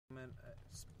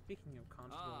Speaking of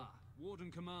Constable... Ah,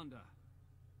 Warden Commander.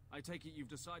 I take it you've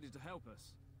decided to help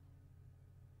us.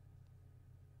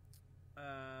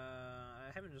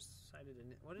 I haven't decided...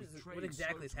 What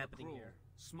exactly is happening here?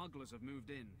 Smugglers have moved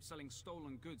in, selling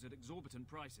stolen goods at exorbitant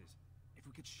prices. If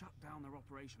we could shut down their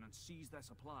operation and seize their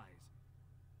supplies,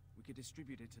 we could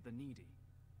distribute it to the needy.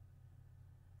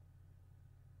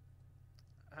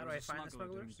 How do I find the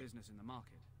smugglers? Doing business in the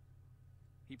market.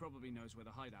 He probably knows where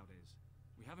the hideout is.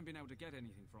 We haven't been able to get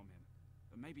anything from him,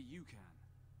 but maybe you can.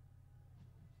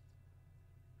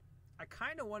 I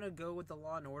kind of want to go with the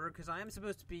Law and Order, because I am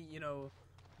supposed to be, you know,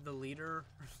 the leader.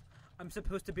 I'm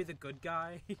supposed to be the good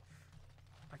guy.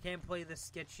 I can't play this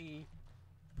sketchy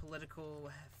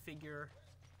political figure.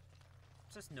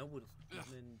 It's just noblemen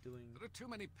doing... There are too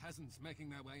many peasants making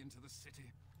their way into the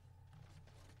city.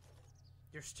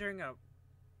 You're staring at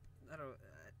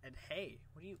hay.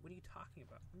 What are you talking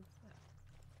about? What is that?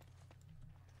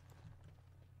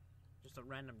 Just a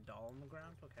random doll on the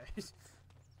ground? Okay.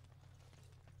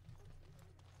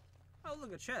 Oh,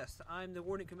 look, a chest. I'm the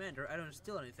warden commander. I don't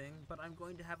steal anything, but I'm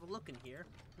going to have a look in here.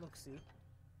 Look-see.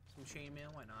 Some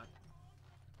chainmail, why not?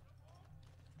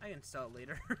 I can sell it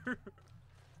later.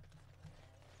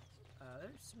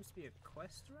 There seems to be a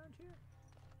quest around here.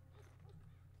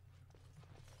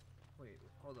 Wait,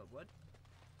 hold up, what?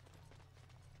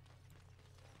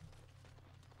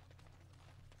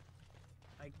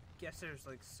 I guess there's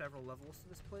like several levels to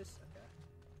this place? Okay.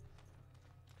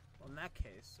 Well, in that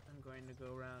case, I'm going to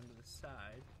go around to the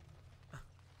side.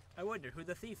 I wonder who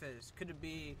the thief is. Could it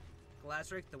be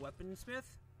Glazrick the weaponsmith?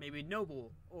 Maybe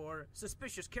noble or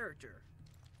suspicious character?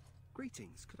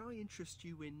 Greetings, could I interest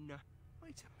you in...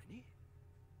 Wait a minute.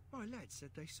 My lad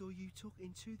said they saw you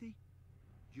talking to the...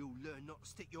 You'll learn not to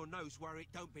stick your nose where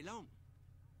it don't belong.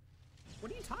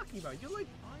 What are you talking about? You're like...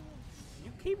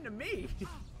 You came to me!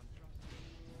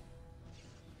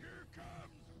 Here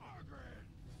comes Ogren.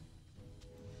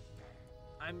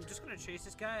 I'm just gonna chase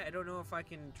this guy. I don't know if I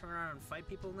can turn around and fight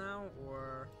people now,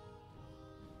 or...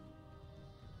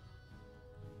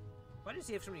 Why does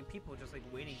he have so many people just, like,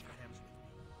 waiting for him?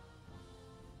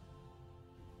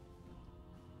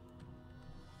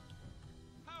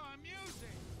 How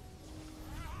amusing!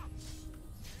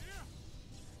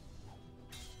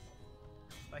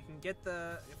 If I can get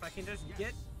the... If I can just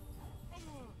get...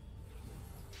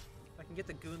 If I can get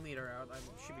the goon leader out, I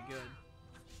should be good.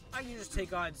 I can just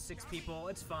take on 6 people,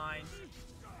 it's fine.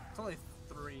 It's only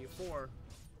 3, 4.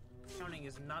 Counting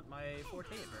is not my forte,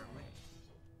 apparently.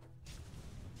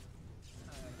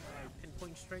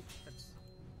 Pinpoint strength, that's...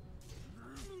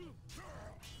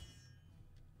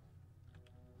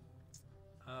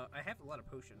 I have a lot of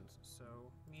potions,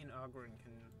 so me and Ogren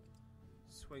can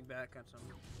swig back on some.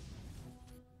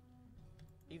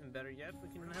 Even better yet, we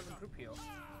can have a group heal.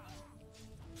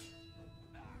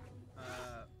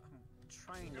 I'm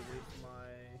trying to wait for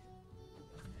my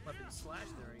weapon slash.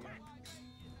 There we go.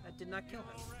 That did not kill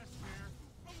him.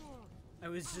 I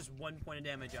was just 1 point of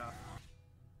damage off.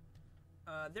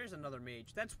 There's another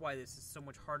mage. That's why this is so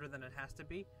much harder than it has to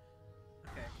be.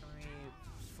 Okay, can we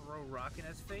throw rock in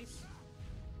his face?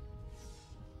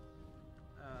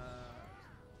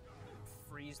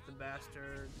 Freeze the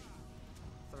bastard.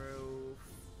 Throw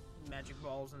magic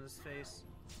balls in his face.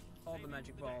 All the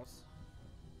magic balls.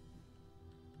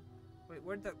 Wait,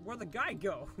 where'd the guy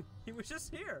go? He was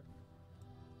just here.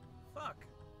 Fuck.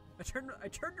 I turned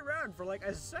around for like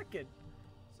a second.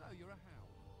 So you're a hound.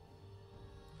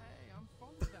 Hey, I'm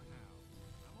fond of the hound.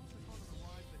 I'm also fond of the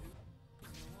wife who...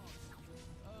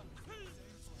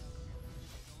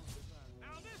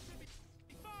 Now this should be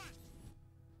fun.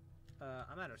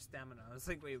 I'm out of stamina. I was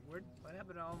like, wait, what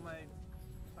happened to all my...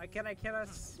 Why can't I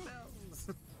cast spells?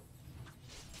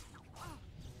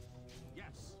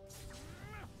 Yes.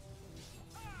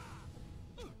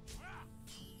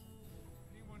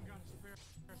 Anyone got a spare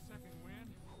second wind?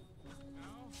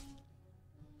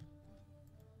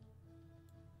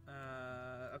 No?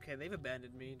 Okay, they've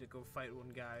abandoned me to go fight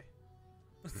one guy.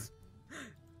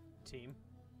 Team,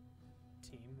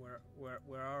 where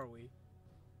are we?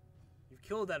 You've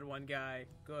killed that one guy.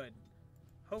 Good.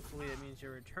 Hopefully that means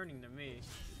you're returning to me.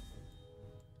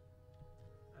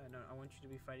 No, I want you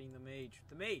to be fighting the mage.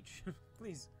 The mage!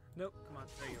 Please. Nope, come on,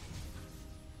 there you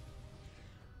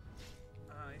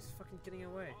go. He's fucking getting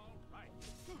away.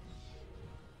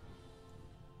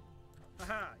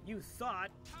 Haha, you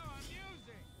thought! How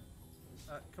amusing!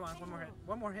 Come on, one more hit.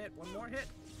 One more hit, one more hit!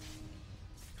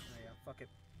 There you go, fuck it.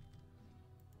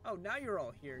 Oh, now you're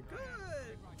all here. Good!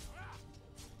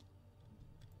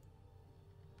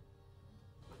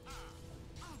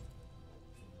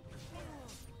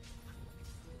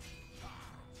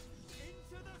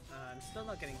 I'm I'm still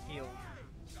not getting healed.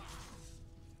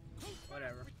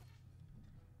 Whatever.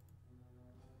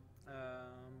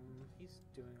 He's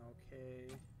doing okay.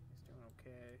 He's doing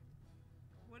okay.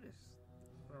 What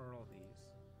are all these?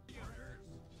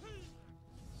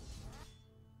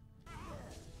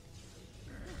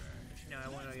 No, I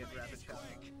want to get rapid shot.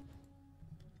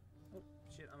 Oh,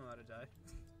 shit, I'm about to die.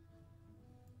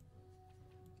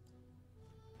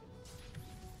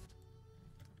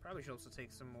 Probably should also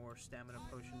take some more stamina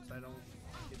potions so I don't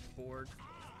get bored.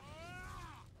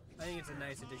 I think it's a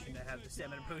nice addition to have the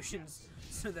stamina potions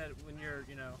so that when you're,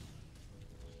 you know,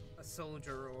 a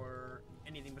soldier or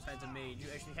anything besides a mage, you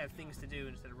actually have things to do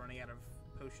instead of running out of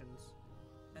potions.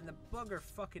 And the bugger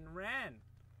fucking ran!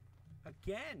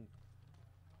 Again!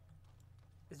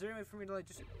 Is there any way for me to, like,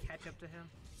 just catch up to him?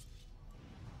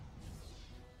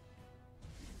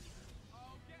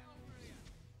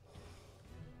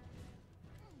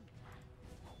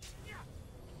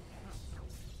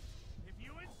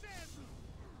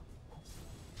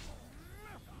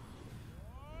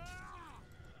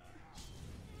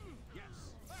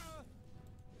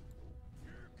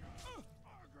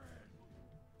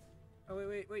 Oh,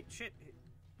 wait, shit.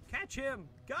 Catch him!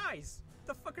 Guys! What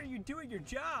the fuck are you doing your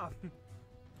job?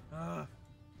 Ugh.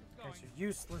 Guys are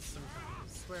useless sometimes,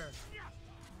 I swear.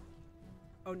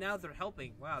 Oh, now they're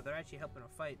helping. Wow, they're actually helping a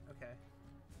fight. Okay.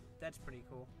 That's pretty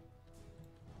cool.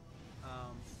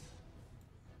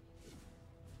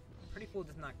 Pretty cool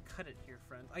does not cut it here,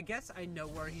 friend. I guess I know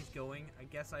where he's going. I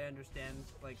guess I understand,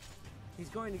 like, he's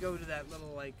going to go to that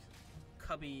little, like,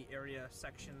 cubby area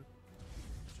section.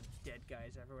 Dead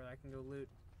guys everywhere that I can go loot.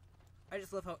 I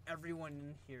just love how everyone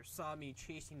in here saw me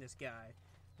chasing this guy,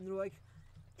 and they're like,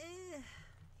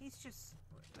 he's just...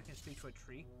 I can speak to a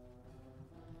tree.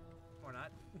 Or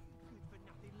not.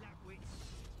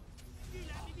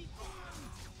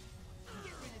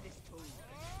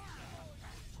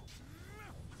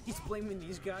 He's blaming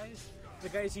these guys? The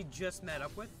guys he just met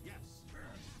up with? Yes.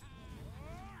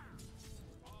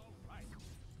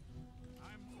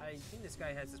 I think this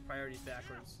guy has his priorities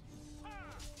backwards.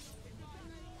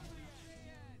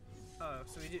 Oh,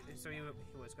 so he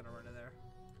was gonna run in there.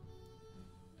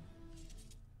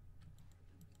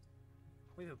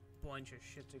 We have a bunch of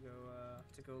shit to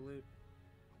go loot.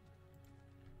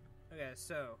 Okay,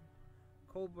 so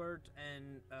Colbert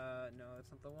and no,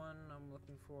 that's not the one I'm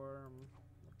looking for. I'm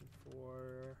looking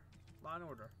for Law and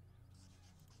Order.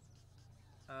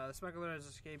 The smuggler has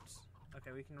escaped.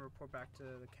 Okay, we can report back to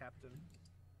the captain.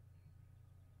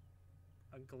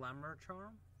 A glamour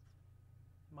charm?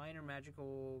 Minor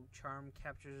magical charm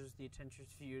captures the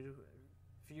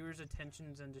viewers'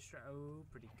 attentions and oh,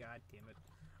 pretty goddamn it.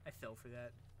 I fell for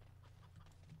that.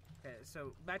 Okay,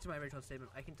 so back to my original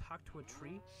statement. I can talk to a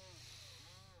tree?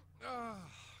 Ah,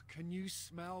 can you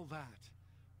smell that?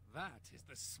 That is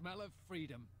the smell of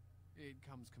freedom. It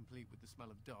comes complete with the smell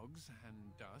of dogs and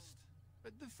dust,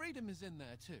 but the freedom is in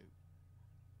there too.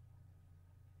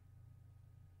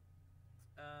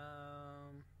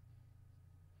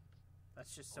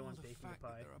 That's just someone baking the fact pie.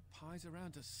 That there are pies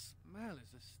around to smell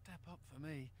is a step up for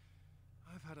me.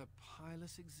 I've had a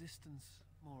pieless existence,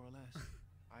 more or less.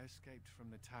 I escaped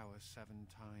from the tower 7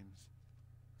 times.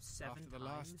 After the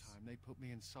last time, they put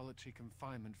me in solitary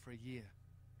confinement for a year.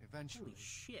 Eventually, holy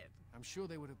shit. I'm sure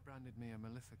they would have branded me a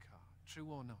Maleficar, true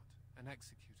or not, and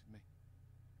executed me.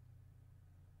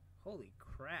 Holy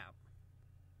crap.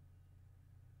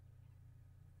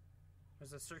 Was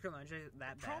the circle entry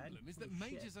that bad? The problem is that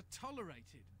Holy mages shit. are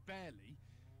tolerated, barely.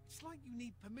 It's like you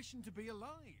need permission to be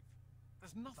alive.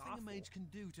 There's nothing a awful. mage can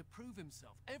do to prove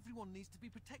himself. Everyone needs to be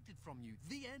protected from you.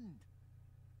 The end.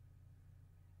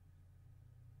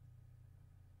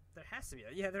 There has to be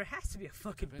there has to be a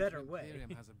fucking Provincial better way.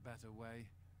 Imperium has a better way,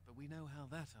 but we know how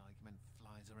that argument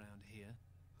flies around here.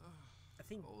 I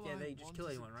think All they I just want kill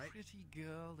is anyone, a right? pretty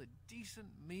girl, a decent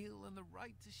meal, and the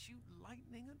right to shoot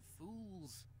lightning at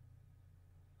fools.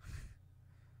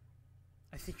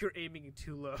 I think you're aiming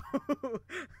too low.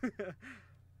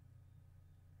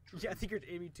 Yeah, I think you're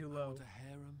aiming too I low. want a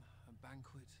harem, a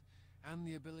banquet, and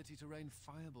the ability to rain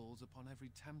fireballs upon every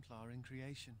Templar in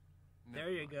creation. There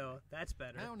Never you mind. go. That's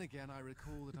better. Now and again I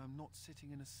recall that I'm not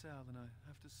sitting in a cell and I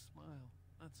have to smile.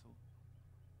 That's all.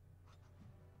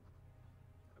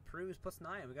 Peru's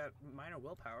 +9. We got minor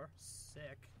willpower.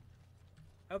 Sick.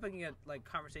 I hope I can get like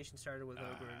conversation started with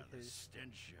Ogre The because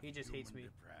stench of he just hates human me.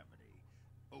 depravity.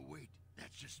 Oh wait,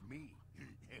 that's just me.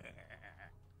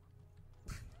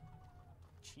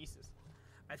 Jesus.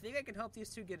 I think I can help these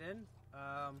two get in.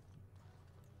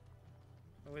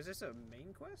 Was this a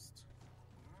main quest?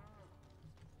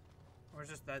 Or is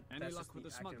just that Any that's luck just with the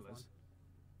active smugglers? one?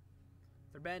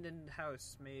 They're Abandoned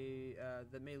house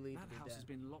that may lead to That the house den. has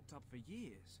been locked up for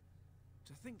years.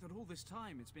 To think that all this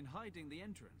time it's been hiding the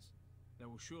entrance. There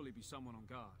will surely be someone on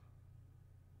guard.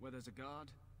 Where there's a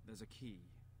guard, there's a key.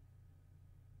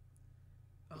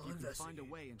 If you can find a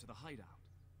way into the hideout,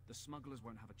 the smugglers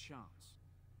won't have a chance.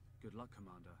 Good luck,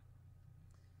 Commander.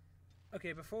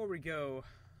 Okay, before we go,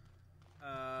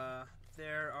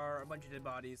 there are a bunch of dead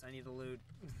bodies I need to loot.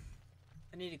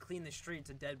 I need to clean the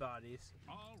streets of dead bodies.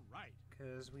 All right.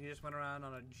 Because we just went around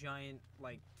on a giant,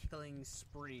 like, killing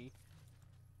spree.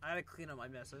 I gotta clean up my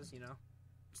messes, you know?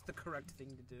 It's the correct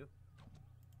thing to do.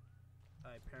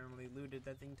 I apparently looted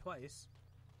that thing twice.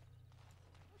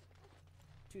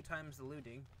 2 times the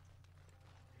looting.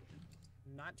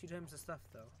 Not 2 times the stuff,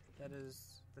 though. That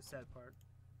is the sad part.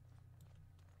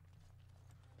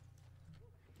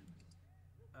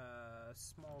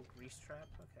 Small grease trap,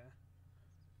 okay.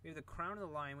 We have the Crown of the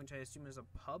Lion, which I assume is a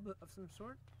pub of some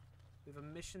sort. We have a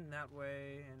mission that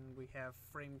way, and we have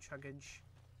frame chuggage.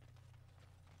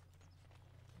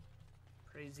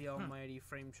 Praise the almighty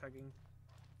frame chugging.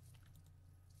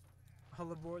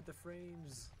 All aboard the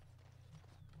frames.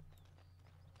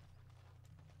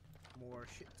 More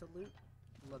shit to loot.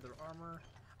 Leather armor.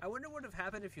 I wonder what would have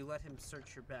happened if you let him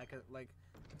search your bag at, like,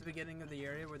 at the beginning of the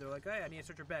area where they're like, hey, I need to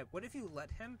search your bag. What if you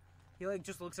let him? He, like,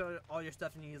 just looks at all your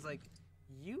stuff and he's like,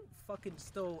 you fucking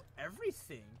stole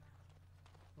everything.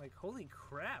 Like, holy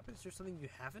crap. Is there something you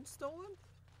haven't stolen?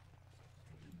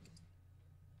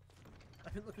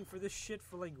 I've been looking for this shit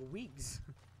for, like, weeks.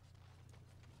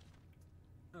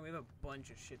 Oh, we have a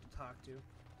bunch of shit to talk to.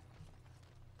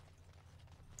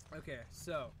 Okay,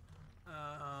 so,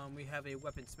 we have a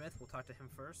weaponsmith. We'll talk to him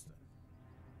first.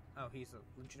 Oh, he's a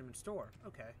legitimate store.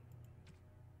 Okay.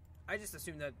 I just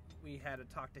assumed that we had to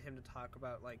talk to him to talk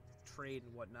about, like, trade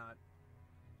and whatnot.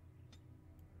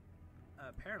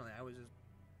 Apparently, I was just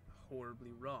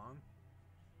horribly wrong.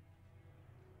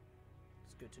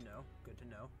 It's good to know. Good to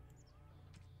know.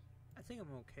 I think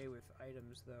I'm okay with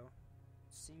items, though.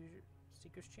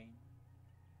 Seeker's chain?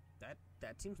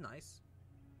 That seems nice.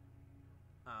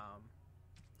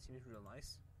 Seems real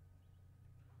nice.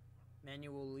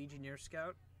 Manual Legionnaire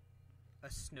Scout.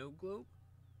 A snow globe.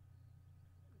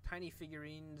 Tiny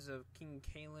figurines of King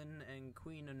Kalen and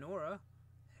Queen Honora.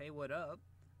 Hey, what up?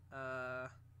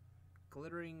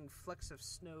 Glittering flecks of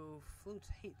snow float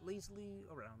lazily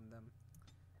around them.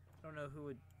 I don't know who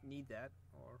would need that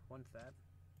or want that.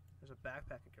 There's a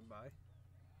backpack I can buy.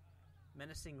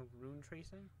 Menacing rune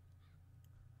tracing?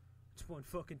 It's one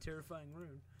fucking terrifying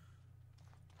rune.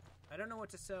 I don't know what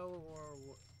to sell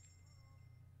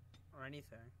or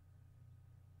anything.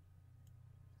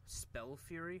 Spell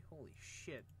Fury? Holy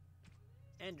shit.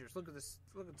 Anders, look at this.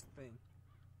 Look at this thing.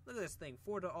 Look at this thing.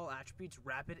 4 to all attributes,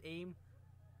 rapid aim.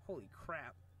 Holy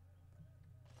crap.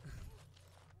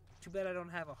 Too bad I don't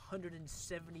have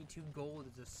 172 gold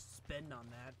to just spend on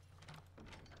that.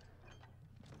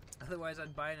 Otherwise,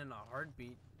 I'd buy it in a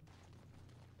heartbeat.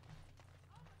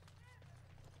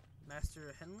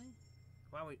 Master Henley?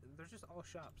 Wow, wait, there's just all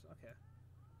shops. Okay.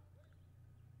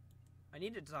 I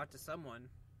need to talk to someone.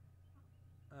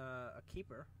 A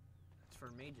keeper. It's for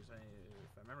mages,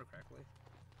 if I remember correctly.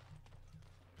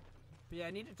 But yeah,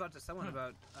 I need to talk to someone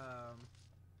about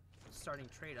starting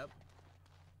trade up.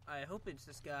 I hope it's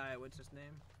this guy. What's his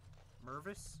name?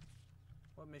 Mervis?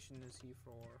 What mission is he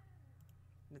for?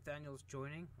 Nathaniel's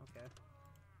joining? Okay.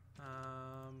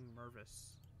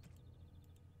 Mervis.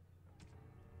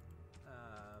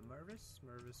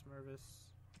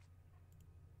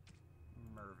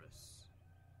 Mervis.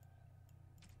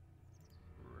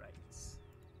 Right.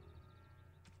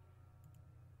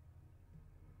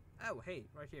 Oh, hey,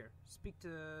 right here. Speak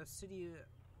to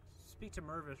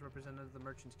Mervis, representative of the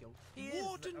Merchants Guild.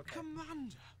 Warden Okay.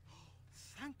 Commander!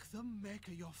 Thank the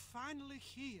Maker you're finally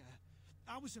here.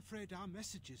 I was afraid our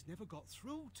messages never got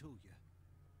through to you.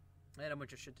 I had a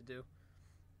bunch of shit to do.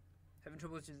 Having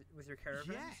trouble with your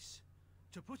caravan? Yes.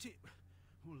 To put it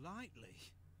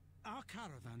lightly, our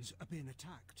caravans are being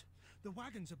attacked. The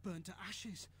wagons are burnt to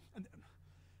ashes, and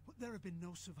but there have been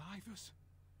no survivors.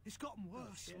 It's gotten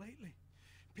worse lately.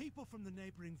 People from the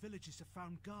neighboring villages have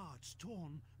found guards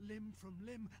torn limb from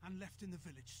limb and left in the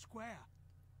village square.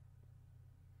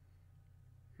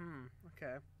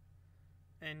 Okay.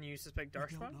 And you suspect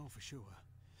Darkspawn? We don't know for sure.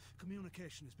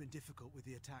 Communication has been difficult with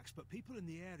the attacks, but people in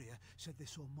the area said they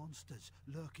saw monsters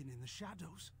lurking in the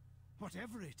shadows.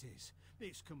 Whatever it is,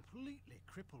 it's completely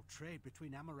crippled trade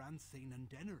between Amaranthine and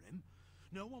Denerim.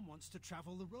 No one wants to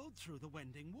travel the road through the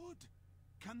Wending Wood.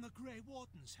 Can the Grey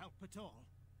Wardens help at all?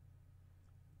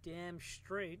 Damn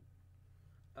straight.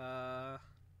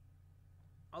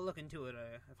 I'll look into it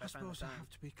if I I find the suppose I time. have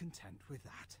to be content with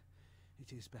that.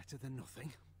 It is better than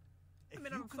nothing. I If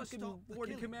mean, you I'm a can fucking stop the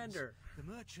warden killings, commander. The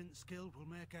Merchants Guild will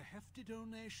make a hefty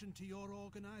donation to your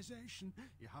organization.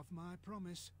 You have my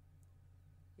promise.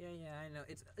 Yeah, I know.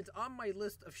 It's on my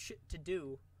list of shit to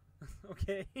do.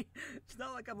 Okay? It's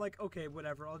not like I'm like, okay,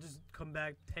 whatever, I'll just come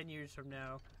back 10 years from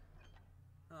now.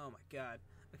 Oh my god.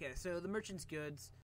 Okay, so the merchant's goods.